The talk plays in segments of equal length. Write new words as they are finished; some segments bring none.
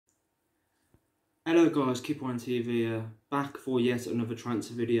Hello guys, Keep On TV back for yet another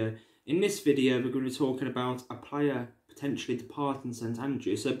transfer video. In this video we're going to be talking about a player potentially departing St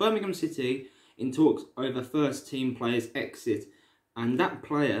Andrews. So Birmingham City in talks over first team players exit, and that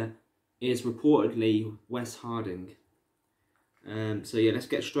player is reportedly Wes Harding. So yeah, let's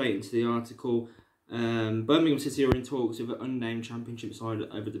get straight into the article. Birmingham City are in talks with an unnamed Championship side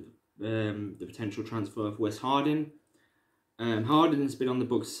over the potential transfer of Wes Harding. Harding has been on the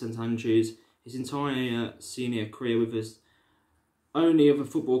books of St Andrews his entire senior career, with his only other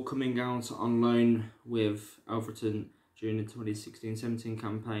football coming out on loan with Alfreton during the 2016-17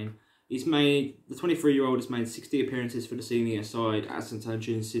 campaign. The 23-year-old has made 60 appearances for the senior side at St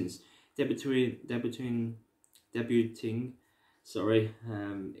Andrews since debuting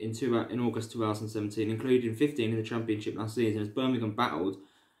in August 2017, including 15 in the Championship last season, as Birmingham battled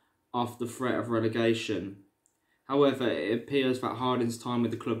off the threat of relegation. However, it appears that Harding's time with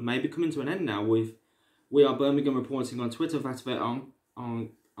the club may be coming to an end now, with We Are Birmingham reporting on Twitter that there are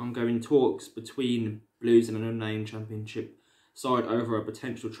ongoing talks between Blues and an unnamed Championship side over a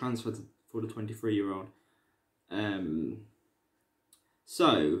potential transfer for the 23-year-old.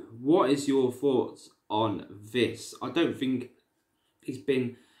 So, what is your thoughts on this? I don't think he's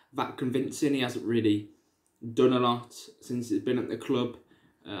been that convincing. He hasn't really done a lot since he's been at the club.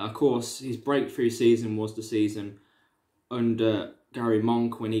 Of course, his breakthrough season was the season under Gary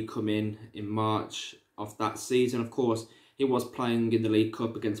Monk when he come in March of that season. Of course, he was playing in the League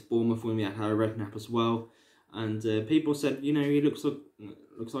Cup against Bournemouth when we had Harry Redknapp as well. And people said, you know, he looks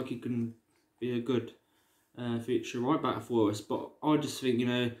like he can be a good future right back for us. But I just think, you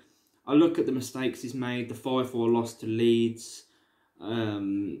know, I look at the mistakes he's made, the 5-4 loss to Leeds.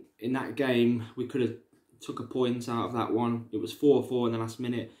 In that game, we could have took a point out of that one. It was 4-4 in the last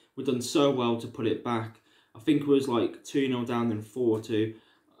minute. We've done so well to put it back. I think it was like 2-0 down, then 4-2.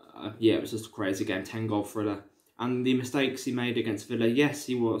 Yeah, it was just a crazy game, 10-goal thriller. And the mistakes he made against Villa, yes,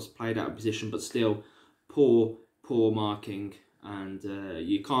 he was played out of position, but still poor marking. And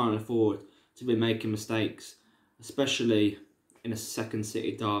you can't afford to be making mistakes, especially in a second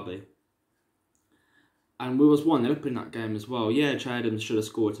City derby. And we was 1-0 up in that game as well. Yeah, Che Adams should have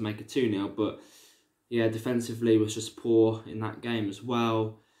scored to make it 2-0, but yeah, defensively was just poor in that game as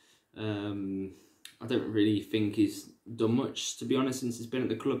well. I don't really think he's done much, to be honest, since he's been at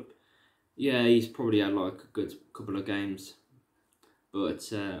the club. Yeah, he's probably had like a good couple of games.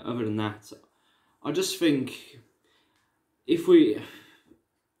 But other than that, I just think I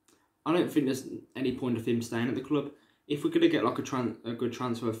don't think there's any point of him staying at the club. If we're going to get like a good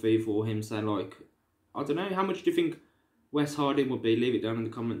transfer fee for him, say like, I don't know, how much do you think Wes Harding would be? Leave it down in the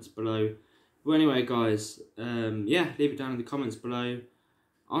comments below. But anyway, guys, yeah, leave it down in the comments below.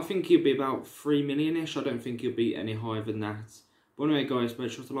 I think he'll be about 3 million-ish. I don't think he'll be any higher than that. But anyway, guys,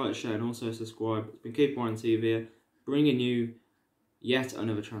 make sure to like, share, and also subscribe. It's been Keep On TV, bringing you yet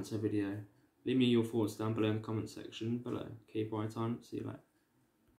another transfer video. Leave me your thoughts down below in the comment section below. Keep right on. See you later.